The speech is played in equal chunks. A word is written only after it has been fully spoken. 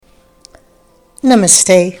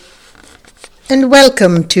Namaste, and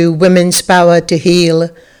welcome to Women's Power to Heal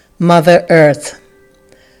Mother Earth.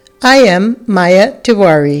 I am Maya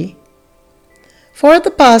Tiwari. For the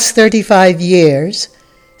past 35 years,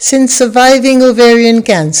 since surviving ovarian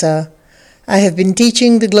cancer, I have been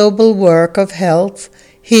teaching the global work of health,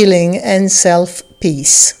 healing, and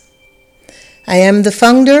self-peace. I am the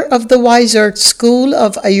founder of the Wise Earth School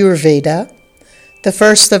of Ayurveda, the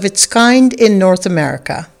first of its kind in North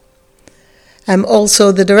America. I'm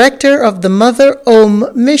also the director of the Mother Om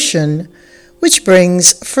Mission, which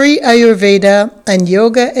brings free Ayurveda and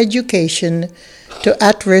yoga education to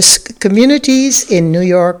at-risk communities in New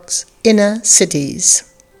York's inner cities.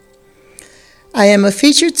 I am a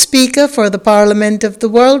featured speaker for the Parliament of the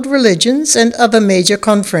World Religions and other major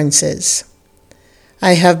conferences.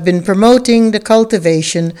 I have been promoting the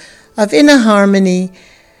cultivation of inner harmony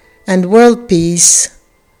and world peace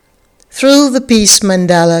through the Peace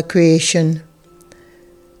Mandala creation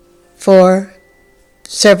for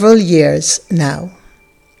several years now.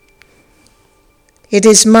 It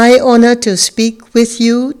is my honor to speak with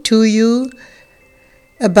you, to you,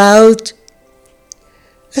 about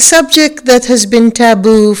a subject that has been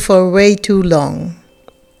taboo for way too long.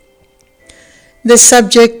 This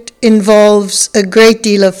subject involves a great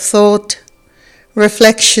deal of thought,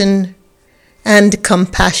 reflection, and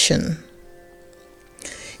compassion.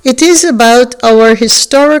 It is about our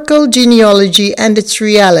historical genealogy and its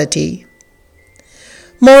reality.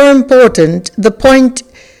 More important, the point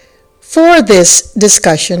for this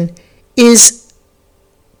discussion is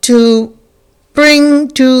to bring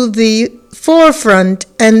to the forefront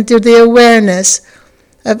and to the awareness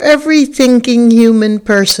of every thinking human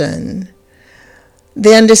person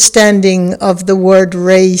the understanding of the word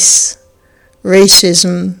race,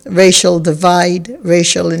 racism, racial divide,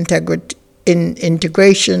 racial integration,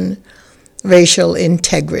 racial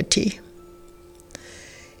integrity.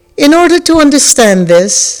 In order to understand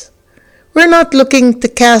this, we're not looking to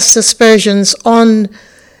cast aspersions on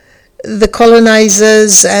the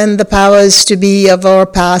colonizers and the powers to be of our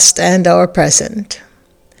past and our present.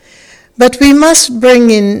 But we must bring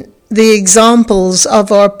in the examples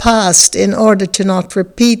of our past in order to not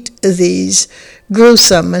repeat these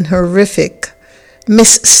gruesome and horrific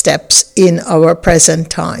missteps in our present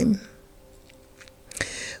time.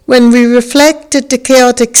 When we reflect at the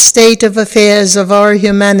chaotic state of affairs of our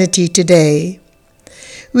humanity today,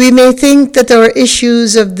 we may think that our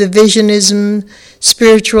issues of divisionism,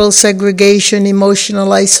 spiritual segregation,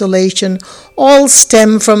 emotional isolation, all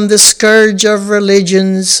stem from the scourge of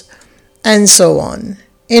religions and so on.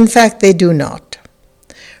 In fact, they do not.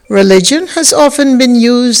 Religion has often been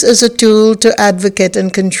used as a tool to advocate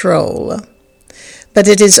and control, but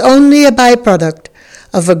it is only a byproduct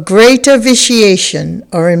of a greater vitiation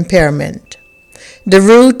or impairment, the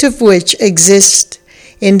root of which exists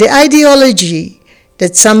in the ideology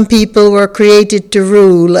that some people were created to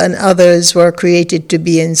rule and others were created to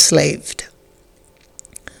be enslaved.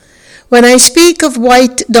 When I speak of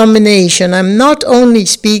white domination, I'm not only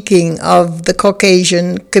speaking of the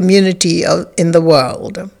Caucasian community in the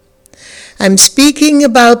world. I'm speaking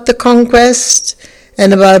about the conquest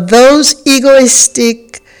and about those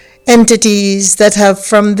egoistic entities that have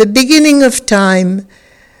from the beginning of time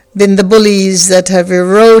been the bullies that have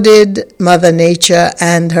eroded Mother Nature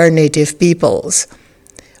and her native peoples,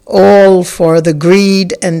 all for the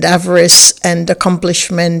greed and avarice and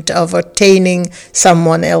accomplishment of attaining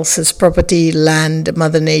someone else's property, land,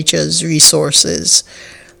 Mother Nature's resources,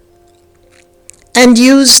 and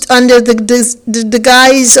used under the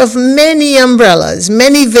guise of many umbrellas,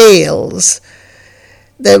 many veils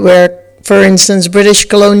that were, for instance, British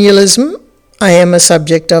colonialism. I am a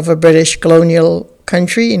subject of a British colonial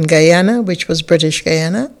country in Guyana, which was British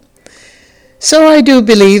Guyana. So I do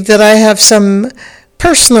believe that I have some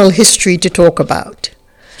personal history to talk about.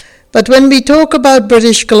 But when we talk about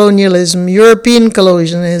British colonialism, European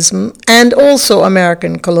colonialism, and also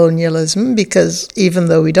American colonialism, because even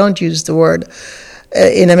though we don't use the word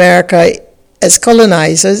in America as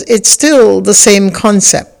colonizers, it's still the same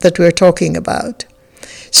concept that we're talking about.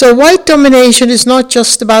 So white domination is not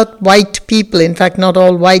just about white people. In fact, not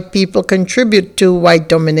all white people contribute to white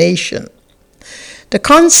domination. The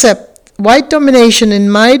concept, white domination in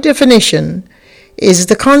my definition, is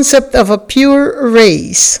the concept of a pure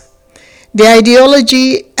race, the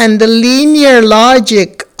ideology and the linear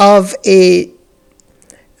logic of a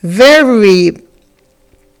very,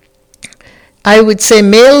 I would say,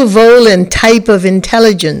 malevolent type of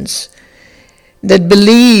intelligence that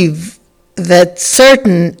believe that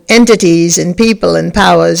certain entities and people and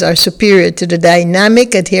powers are superior to the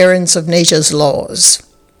dynamic adherence of nature's laws.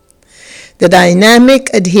 the dynamic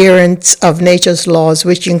adherence of nature's laws,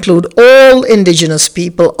 which include all indigenous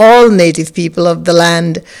people, all native people of the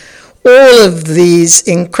land, all of these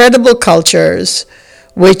incredible cultures,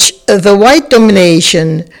 which the white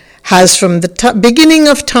domination has from the beginning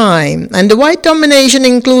of time. And the white domination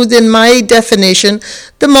includes, in my definition,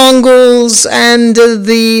 the Mongols and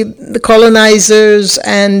the colonizers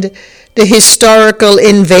and the historical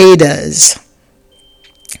invaders.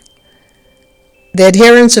 The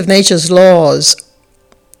adherence of nature's laws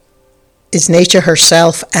is nature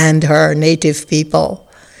herself and her native people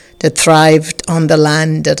that thrived on the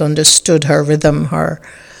land, that understood her rhythm, her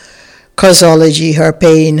causology, her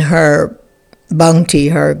pain, her bounty,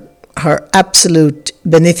 her absolute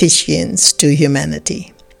beneficence to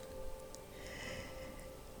humanity.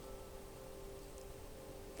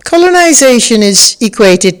 Colonization is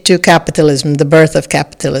equated to capitalism, the birth of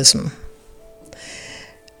capitalism.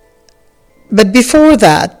 But before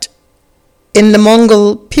that, in the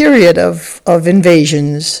Mongol period of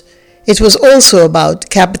invasions, it was also about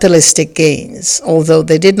capitalistic gains, although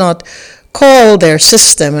they did not call their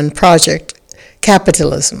system and project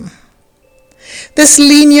capitalism. This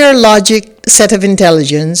linear logic set of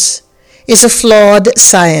intelligence is a flawed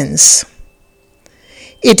science.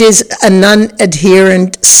 It is a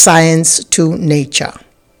non-adherent science to nature.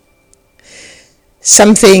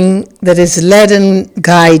 Something that is led and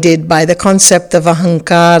guided by the concept of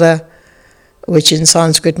ahankara, which in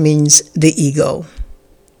Sanskrit means the ego.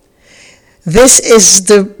 This is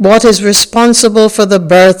what is responsible for the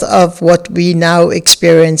birth of what we now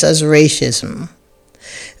experience as racism.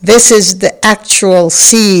 This is the actual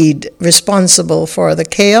seed responsible for the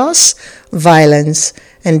chaos, violence,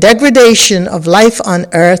 and degradation of life on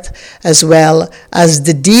earth, as well as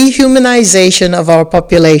the dehumanization of our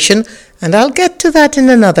population, and I'll get to that in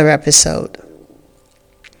another episode.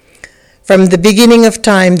 From the beginning of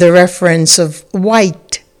time, the reference of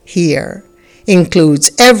white here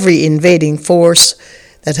includes every invading force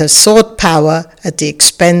that has sought power at the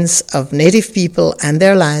expense of native people and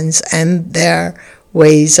their lands and their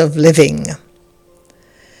ways of living.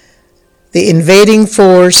 The invading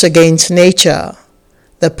force against nature,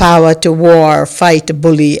 the power to war, fight,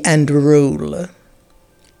 bully, and rule.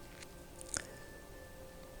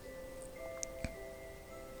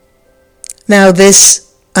 Now,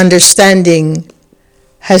 this understanding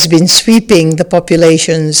has been sweeping the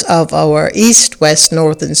populations of our east, west,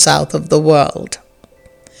 north, and south of the world.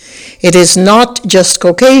 It is not just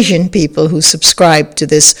Caucasian people who subscribe to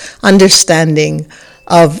this understanding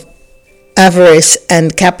of avarice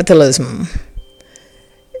and capitalism.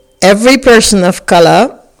 Every person of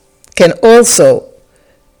color can also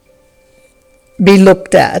be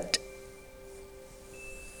looked at,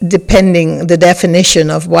 depending, the definition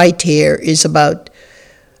of white here is about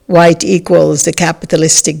white equals the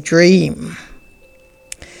capitalistic dream.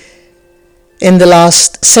 In the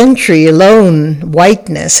last century alone,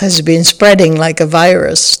 whiteness has been spreading like a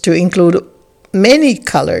virus to include many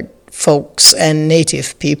colored folks and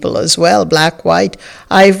native people as well, black, white,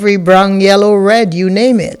 ivory, brown, yellow, red, you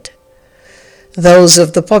name it. Those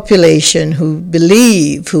of the population who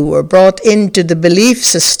believe, who were brought into the belief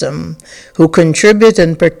system, who contribute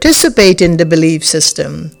and participate in the belief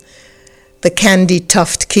system, the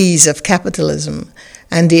candy-tuft keys of capitalism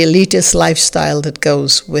and the elitist lifestyle that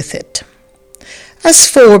goes with it. As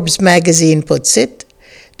Forbes magazine puts it,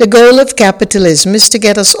 the goal of capitalism is to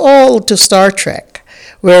get us all to Star Trek,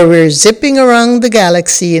 where we're zipping around the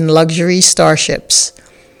galaxy in luxury starships,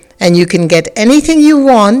 and you can get anything you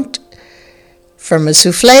want, from a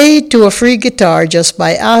souffle to a free guitar, just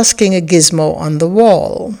by asking a gizmo on the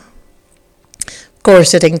wall. Of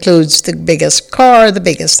course, it includes the biggest car, the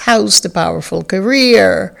biggest house, the powerful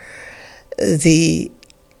career, the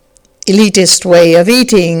elitist way of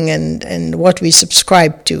eating, and what we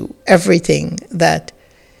subscribe to, everything that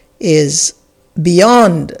is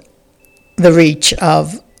beyond the reach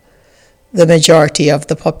of the majority of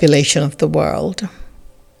the population of the world.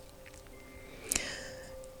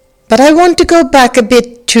 But I want to go back a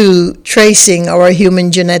bit to tracing our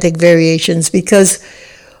human genetic variations, because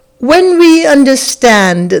when we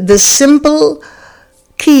understand the simple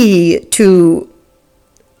key to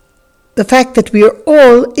the fact that we are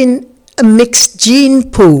all in a mixed gene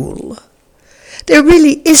pool, there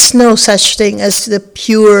really is no such thing as the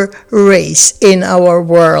pure race in our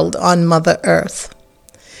world on Mother Earth.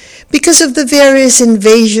 Because of the various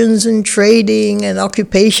invasions and trading and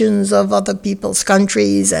occupations of other people's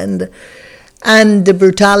countries and the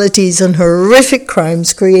brutalities and horrific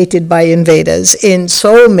crimes created by invaders in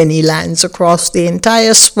so many lands across the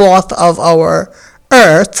entire swath of our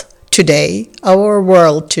earth today, our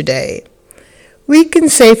world today, we can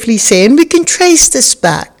safely say, and we can trace this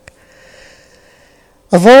back,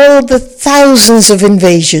 of all the thousands of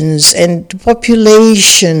invasions and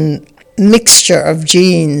population mixture of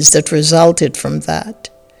genes that resulted from that.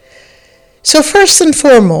 So first and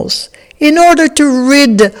foremost, in order to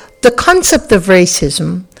rid the concept of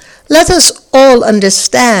racism, let us all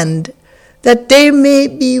understand that there may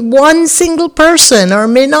be one single person, or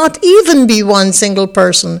may not even be one single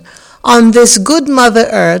person, on this good Mother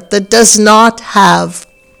Earth that does not have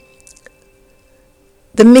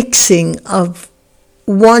the mixing of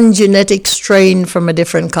one genetic strain from a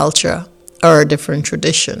different culture, or a different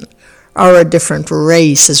tradition, or a different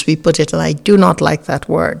race, as we put it, and I do not like that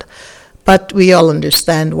word. But we all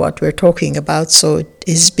understand what we're talking about, so it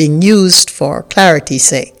is being used for clarity's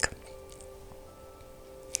sake.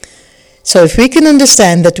 So if we can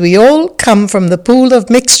understand that we all come from the pool of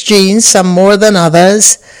mixed genes, some more than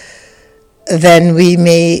others, then we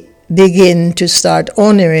may begin to start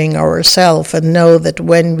honoring ourselves and know that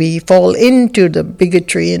when we fall into the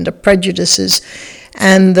bigotry and the prejudices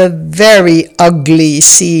and the very ugly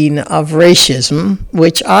scene of racism,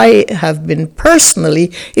 which I have been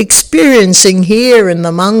personally experiencing here in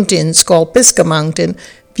the mountains called Pisgah Mountain,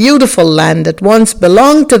 beautiful land that once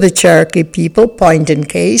belonged to the Cherokee people, point in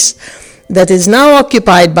case, that is now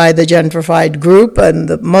occupied by the gentrified group,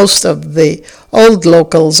 and most of the old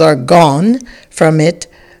locals are gone from it.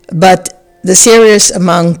 But the serious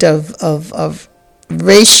amount of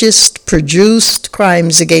racist produced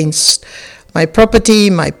crimes against my property,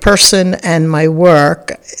 my person, and my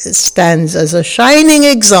work stands as a shining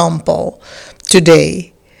example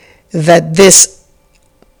today that this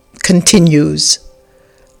continues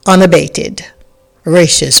unabated.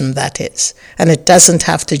 Racism, that is. And it doesn't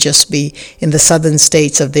have to just be in the southern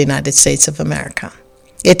states of the United States of America.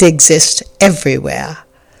 It exists everywhere.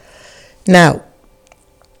 Now,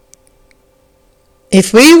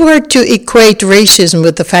 if we were to equate racism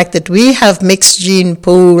with the fact that we have mixed gene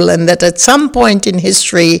pool and that at some point in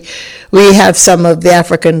history we have some of the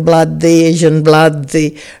African blood, the Asian blood,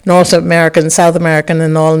 the North American, South American,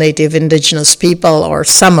 and all native indigenous people, or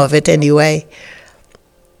some of it anyway,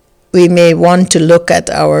 we may want to look at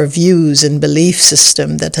our views and belief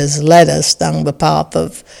system that has led us down the path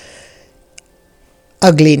of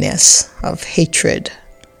ugliness, of hatred,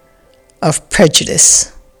 of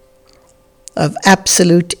prejudice, of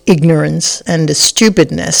absolute ignorance, and the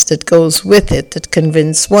stupidness that goes with it that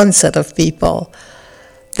convince one set of people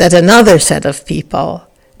that another set of people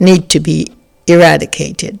need to be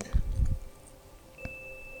eradicated.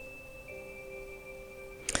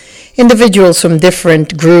 Individuals from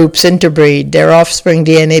different groups interbreed. Their offspring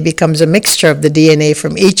DNA becomes a mixture of the DNA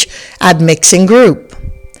from each admixing group.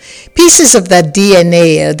 Pieces of that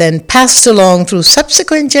DNA are then passed along through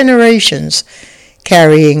subsequent generations,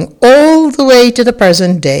 carrying all the way to the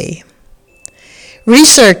present day.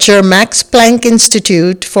 Researcher Max Planck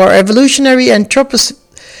Institute for Evolutionary Anthropology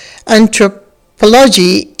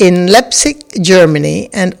in Leipzig, Germany,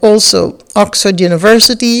 and also Oxford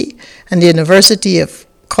University and the University of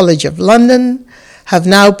College of London have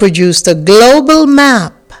now produced a global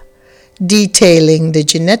map detailing the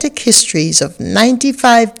genetic histories of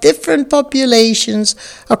 95 different populations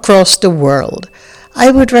across the world.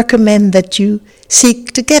 I would recommend that you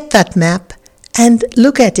seek to get that map and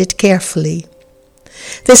look at it carefully.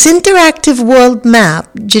 This interactive world map,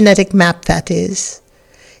 genetic map that is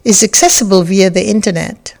accessible via the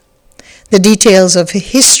internet. The details of a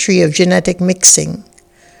history of genetic mixing,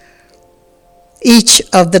 each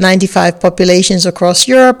of the 95 populations across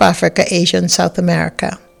Europe, Africa, Asia, and South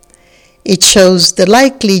America. It shows the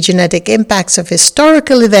likely genetic impacts of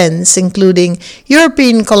historical events, including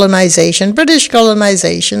European colonization, British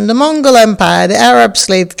colonization, the Mongol Empire, the Arab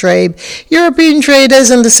slave trade, European traders,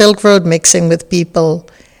 and the Silk Road mixing with people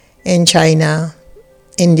in China,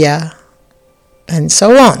 India, and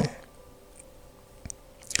so on.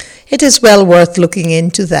 It is well worth looking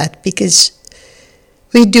into that, because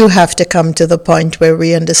we do have to come to the point where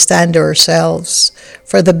we understand ourselves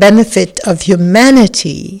for the benefit of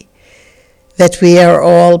humanity, that we are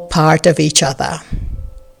all part of each other,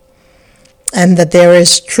 and that there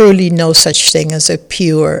is truly no such thing as a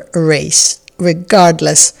pure race,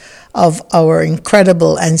 regardless of our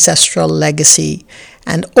incredible ancestral legacy.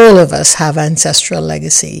 And all of us have ancestral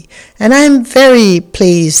legacy. And I'm very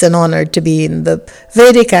pleased and honored to be in the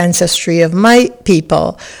Vedic ancestry of my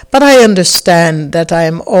people, but I understand that I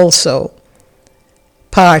am also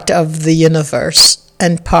part of the universe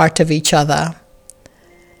and part of each other.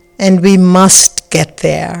 And we must get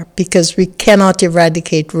there, because we cannot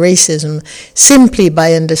eradicate racism simply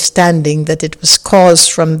by understanding that it was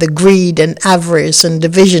caused from the greed and avarice and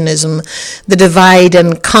divisionism, the divide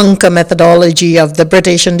and conquer methodology of the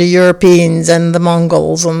British and the Europeans and the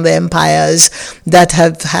Mongols and the empires that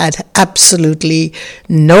have had absolutely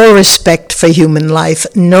no respect for human life,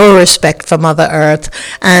 no respect for Mother Earth,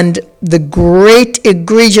 and the great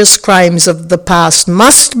egregious crimes of the past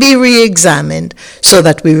must be re-examined so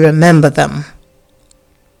that we remember them.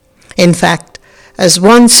 In fact, as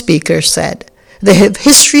one speaker said, the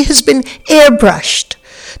history has been airbrushed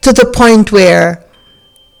to the point where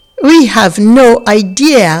we have no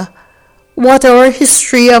idea what our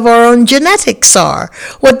history of our own genetics are,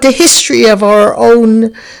 what the history of our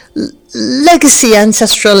own legacy,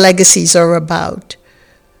 ancestral legacies are about.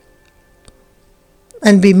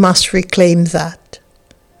 And we must reclaim that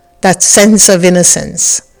sense of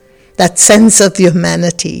innocence, that sense of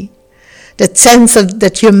humanity, that sense of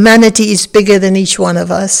that humanity is bigger than each one of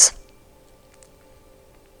us.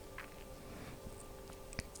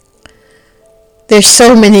 There's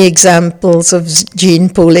so many examples of gene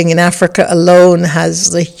pooling. In Africa alone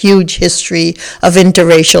has a huge history of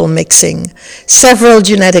interracial mixing. Several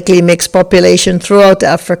genetically mixed populations throughout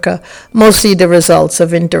Africa, mostly the results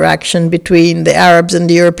of interaction between the Arabs and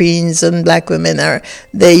the Europeans, and black women are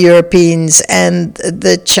the Europeans and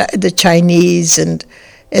the Chinese, and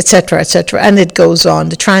etc., etc. And it goes on.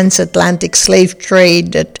 The transatlantic slave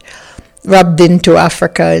trade that rubbed into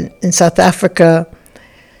Africa, in South Africa,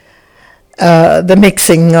 the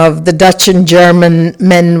mixing of the Dutch and German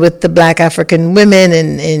men with the black African women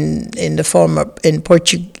in the form of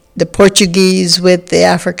the Portuguese with the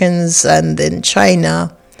Africans, and in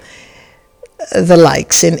China the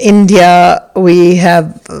likes. In India we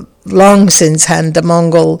have long since had the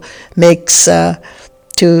Mongol mix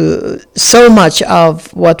to so much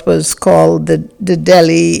of what was called the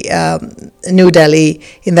Delhi, New Delhi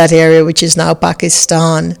in that area, which is now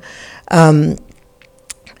Pakistan.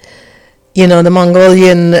 The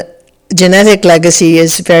Mongolian genetic legacy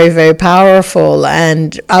is very, very powerful,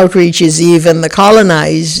 and outreaches even the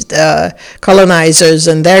colonizers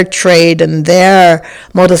and their trade and their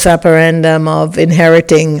modus operandum of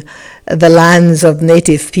inheriting the lands of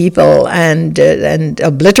native people and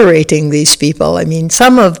obliterating these people. I mean,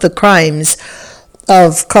 some of the crimes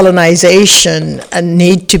of colonization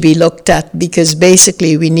need to be looked at, because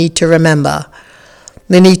basically we need to remember.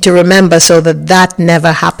 We need to remember so that that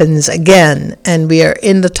never happens again. And we are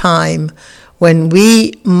in the time when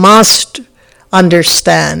we must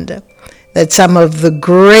understand that some of the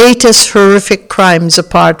greatest horrific crimes,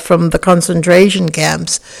 apart from the concentration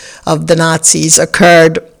camps of the Nazis,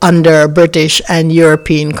 occurred under British and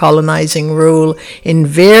European colonizing rule in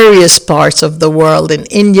various parts of the world. In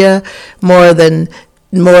India, more than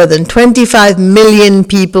 25 million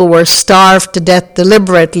people were starved to death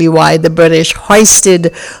deliberately while the British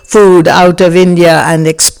hoisted food out of India and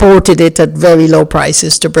exported it at very low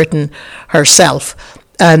prices to Britain herself.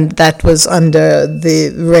 And that was under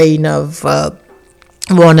the reign of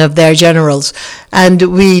one of their generals. And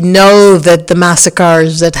we know that the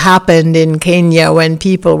massacres that happened in Kenya when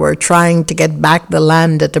people were trying to get back the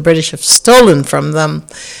land that the British have stolen from them,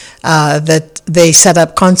 that they set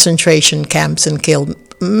up concentration camps and killed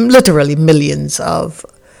literally millions of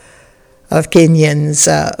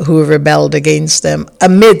Kenyans who rebelled against them,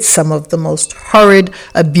 amid some of the most horrid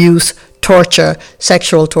abuse, torture,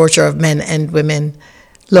 sexual torture of men and women.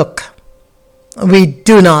 Look, we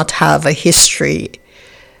do not have a history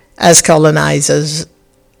as colonizers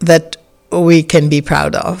that we can be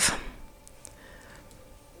proud of.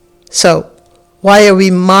 So, why are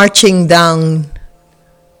we marching down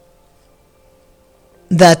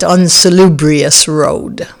that unsalubrious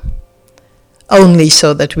road? Only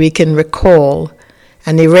so that we can recall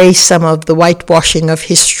and erase some of the whitewashing of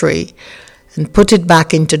history and put it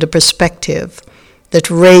back into the perspective that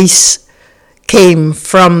race came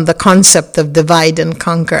from the concept of divide and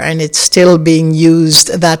conquer, and it's still being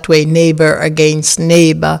used that way, neighbor against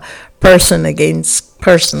neighbor, person against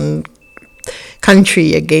person,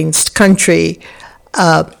 country against country.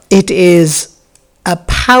 It is a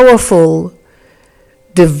powerful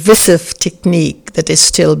divisive technique that is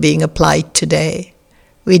still being applied today.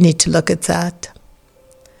 We need to look at that.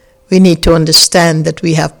 We need to understand that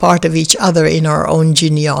we have part of each other in our own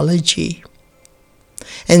genealogy.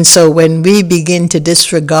 And so when we begin to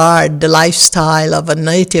disregard the lifestyle of a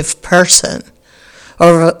native person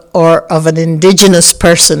or of an indigenous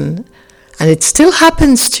person, and it still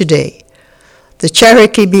happens today, the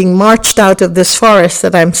Cherokee being marched out of this forest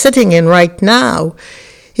that I'm sitting in right now,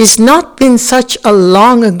 has not been such a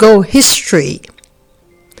long ago history.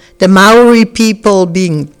 the Maori people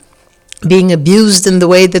being abused in the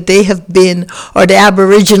way that they have been, or the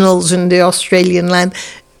Aboriginals in the Australian land.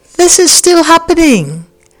 This is still happening.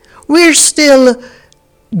 We're still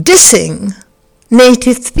dissing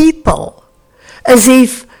native people as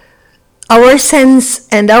if our sense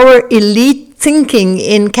and our elite thinking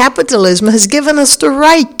in capitalism has given us the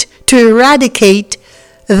right to eradicate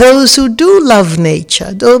those who do love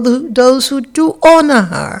nature, those who do honor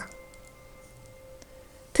her.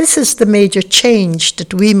 This is the major change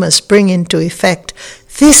that we must bring into effect.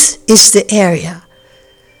 This is the area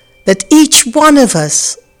that each one of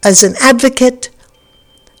us, as an advocate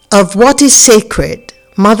of what is sacred,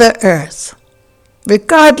 Mother Earth,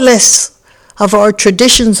 regardless of our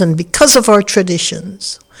traditions and because of our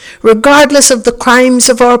traditions, regardless of the crimes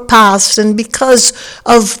of our past and because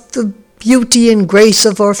of the beauty and grace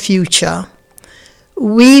of our future,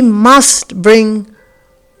 we must bring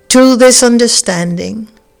to this understanding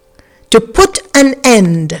to put an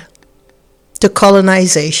end to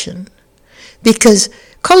colonization. Because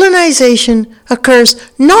colonization occurs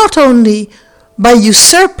not only by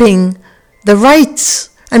usurping the rights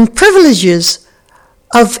and privileges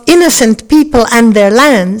of innocent people and their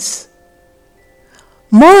lands.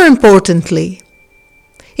 More importantly,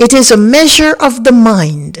 it is a measure of the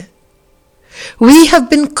mind. We have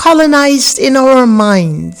been colonized in our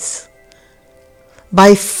minds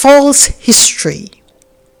by false history,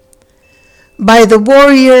 by the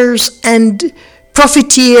warriors and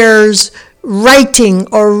profiteers writing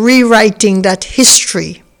or rewriting that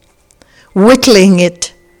history, whittling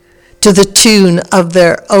it to the tune of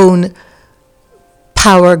their own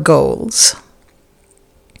power goals.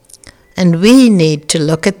 And we need to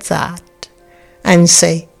look at that and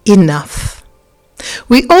say, enough.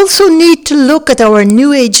 We also need to look at our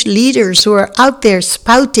New Age leaders who are out there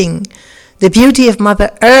spouting the beauty of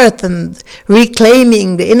Mother Earth and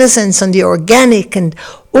reclaiming the innocence and the organic and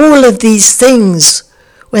all of these things,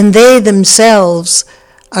 when they themselves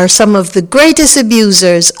are some of the greatest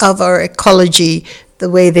abusers of our ecology, the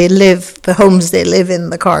way they live, the homes they live in,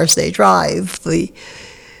 the cars they drive, the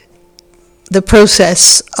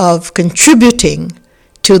process of contributing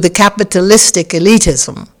to the capitalistic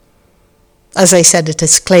elitism. As I said, it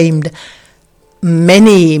has claimed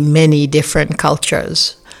many, many different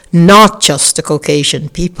cultures. Not just the Caucasian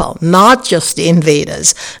people, not just the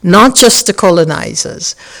invaders, not just the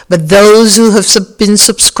colonizers, but those who have been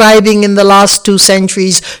subscribing in the last 2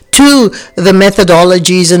 centuries to the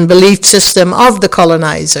methodologies and belief system of the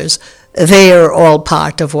colonizers. They are all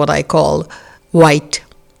part of what I call white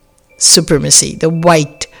supremacy, the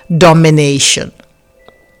white domination.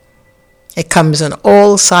 It comes in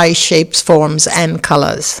all size, shapes, forms, and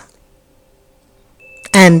colors.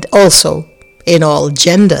 And also in all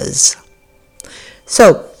genders.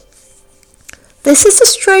 So, this is a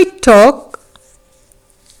straight talk,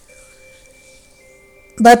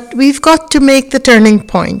 but we've got to make the turning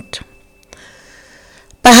point.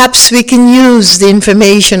 Perhaps we can use the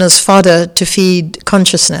information as fodder to feed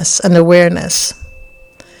consciousness and awareness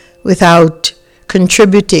without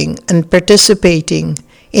contributing and participating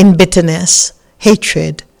in bitterness,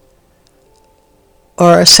 hatred,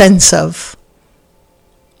 or a sense of.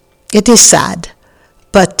 It is sad,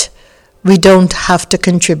 but we don't have to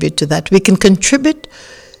contribute to that. We can contribute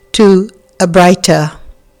to a brighter,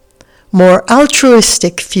 more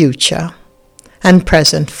altruistic future and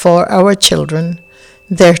present for our children,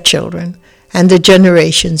 their children, and the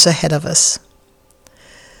generations ahead of us.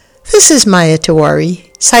 This is Maya Tiwari,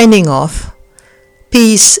 signing off.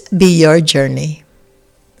 Peace be your journey,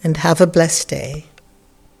 and have a blessed day.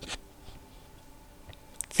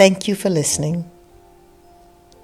 Thank you for listening.